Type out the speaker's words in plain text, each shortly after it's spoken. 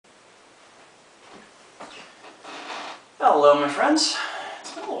Hello my friends,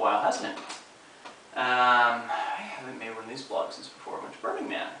 it's been a little while, hasn't it? I haven't made one of these vlogs since before I went to Burning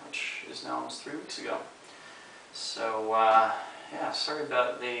Man, which is now almost 3 weeks ago. So yeah, sorry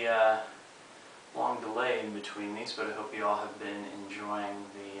about the long delay in between these, but I hope you all have been enjoying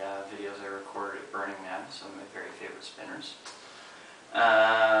the videos I recorded at Burning Man, some of my very favorite spinners.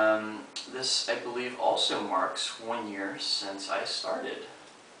 This, I believe, also marks 1 year since I started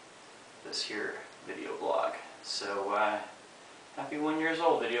this here video blog. So, happy 1 year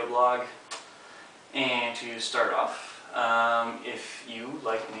old video blog. And to start off, if you,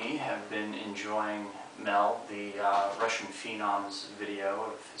 like me, have been enjoying Mel, the Russian Phenom's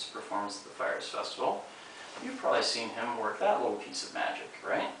video of his performance at the Fires Festival, you've probably seen him work that little piece of magic,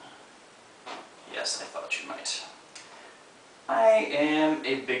 right? Yes, I thought you might. I am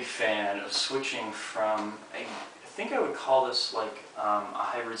a big fan of switching from, I think I would call this like a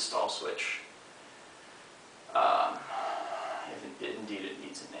hybrid stall switch. Indeed it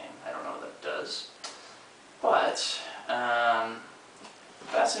needs a name, I don't know what that does. But the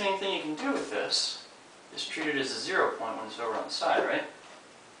fascinating thing you can do with this is treat it as a 0 point when it's over on the side, right?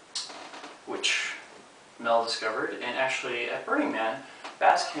 Which Mel discovered, and actually at Burning Man,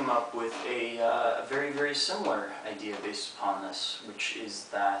 Baz came up with a very, very similar idea based upon this, which is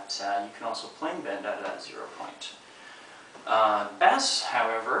that you can also plane bend out of that 0 point. Baz,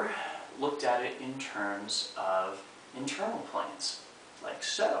 however, looked at it in terms of internal planes, like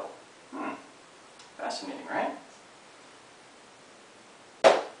so. Fascinating, right?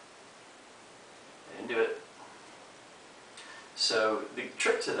 I didn't do it. So the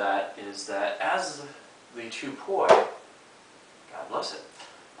trick to that is that as the two poi, God bless it,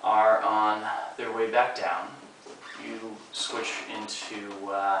 are on their way back down, you switch into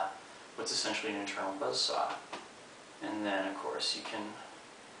what's essentially an internal buzzsaw. And then, of course, you can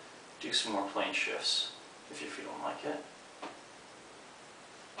do some more plane shifts if you're feeling like it.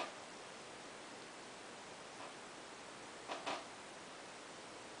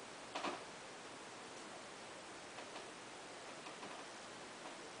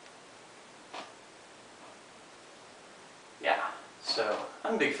 Yeah, so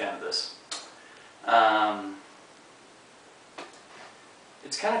I'm a big fan of this.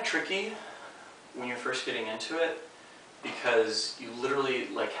 It's kind of tricky when you're first getting into it because you literally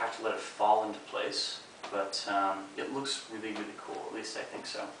like have to let it fall into place, but it looks really, really cool, at least I think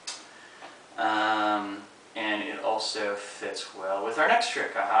so. And it also fits well with our next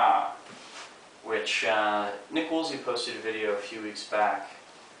trick, aha, which Nick Woolsey posted a video a few weeks back.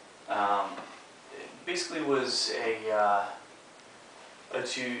 It basically was a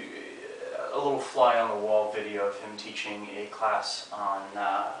little fly on the wall video of him teaching a class on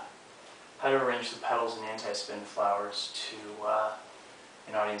how to arrange the petals and anti-spin flowers to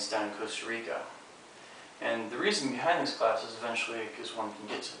an audience down in Costa Rica. And the reason behind this class is eventually because one can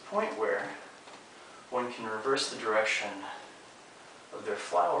get to the point where one can reverse the direction of their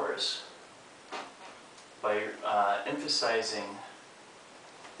flowers by emphasizing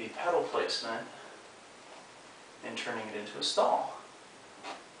the petal placement and turning it into a stall,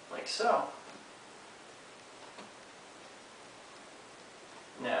 like so.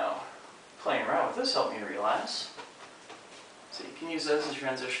 Now, playing around with this helped me realize so you can use that as a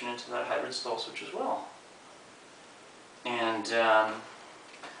transition into that hybrid stall switch as well. And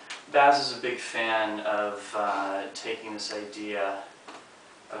Baz is a big fan of taking this idea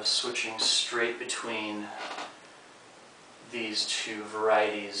of switching straight between these two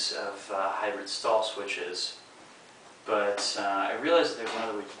varieties of hybrid stall switches. But I realized that there's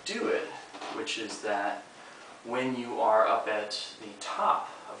another way to do it, which is that when you are up at the top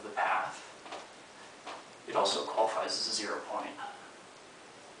of the path, it also qualifies as a 0 point.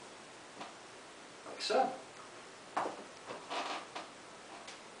 Like so.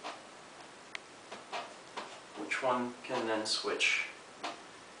 Which one can then switch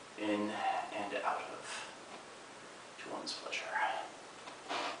in and out of to one's pleasure.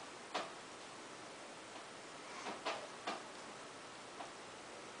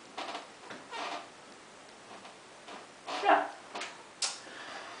 Yeah.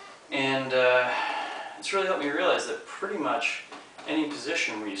 And it's really helped me realize that pretty much any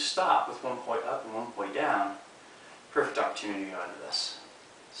position where you stop with one point up and one point down, perfect opportunity to go into this.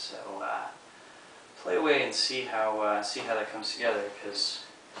 So play away and see how that comes together, because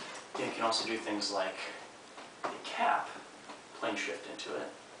you can also do things like a cap, plane shift into it,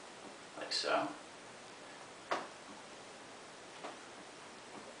 like so.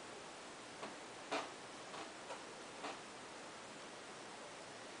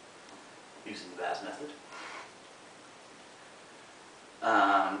 Using the Baz method.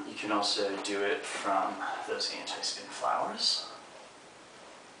 You can also do it from those anti-spin flowers.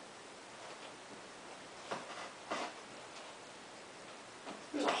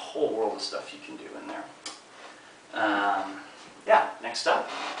 There's a whole world of stuff you can do in there. Yeah, next up,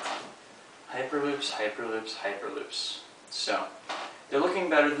 hyperloops, hyperloops, hyperloops. So, they're looking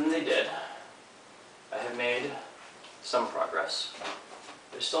better than they did. I have made some progress.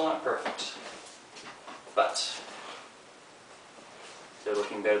 They're still not perfect, but they're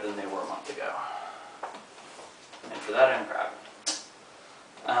looking better than they were a month ago. And for that, I'm proud.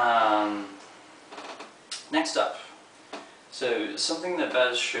 Next up, so something that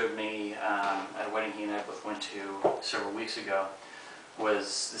Bez showed me at a wedding he and I both went to several weeks ago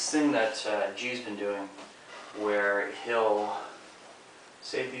was this thing that G's been doing where he'll,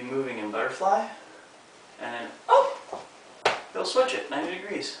 say, be moving in butterfly, and then, oh, he'll switch it 90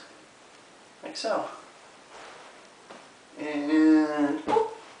 degrees, like so. And,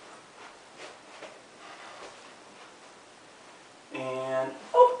 oh, and,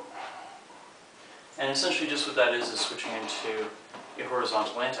 oh. And essentially just what that is switching into a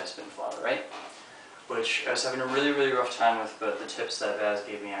horizontal anti-spin flower, right? Which I was having a really, really rough time with, but the tips that Baz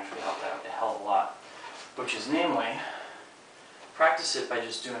gave me actually helped out a hell of a lot. Which is namely, practice it by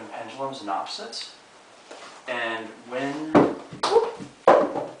just doing pendulums and opposites. And when, there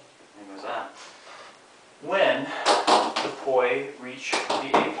goes that. When the poi reach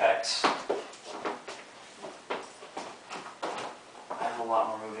the apex, I have a lot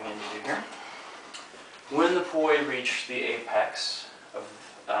more moving in to do here. When the poi reach the apex of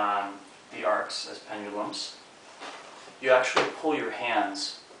the arcs as pendulums, you actually pull your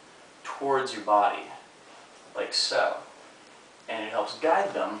hands towards your body, like so. And it helps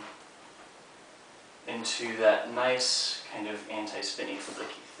guide them into that nice kind of anti-spinny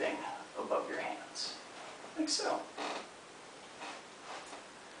flicky thing above your hands, like so.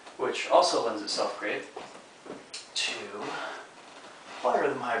 Which also lends itself great to fly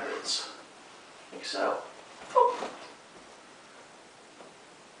rhythm hybrids, like so. Oh.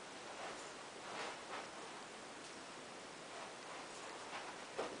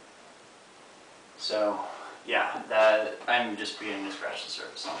 So, yeah, that I'm just beginning to scratch the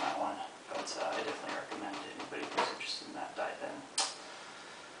surface on that one, but I definitely recommend it. Anybody who's interested in that, dive in.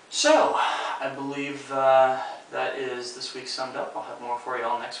 So, I believe that is this week summed up. I'll have more for you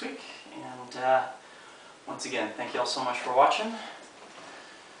all next week, and once again, thank you all so much for watching.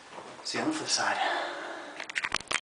 See you on the flip side.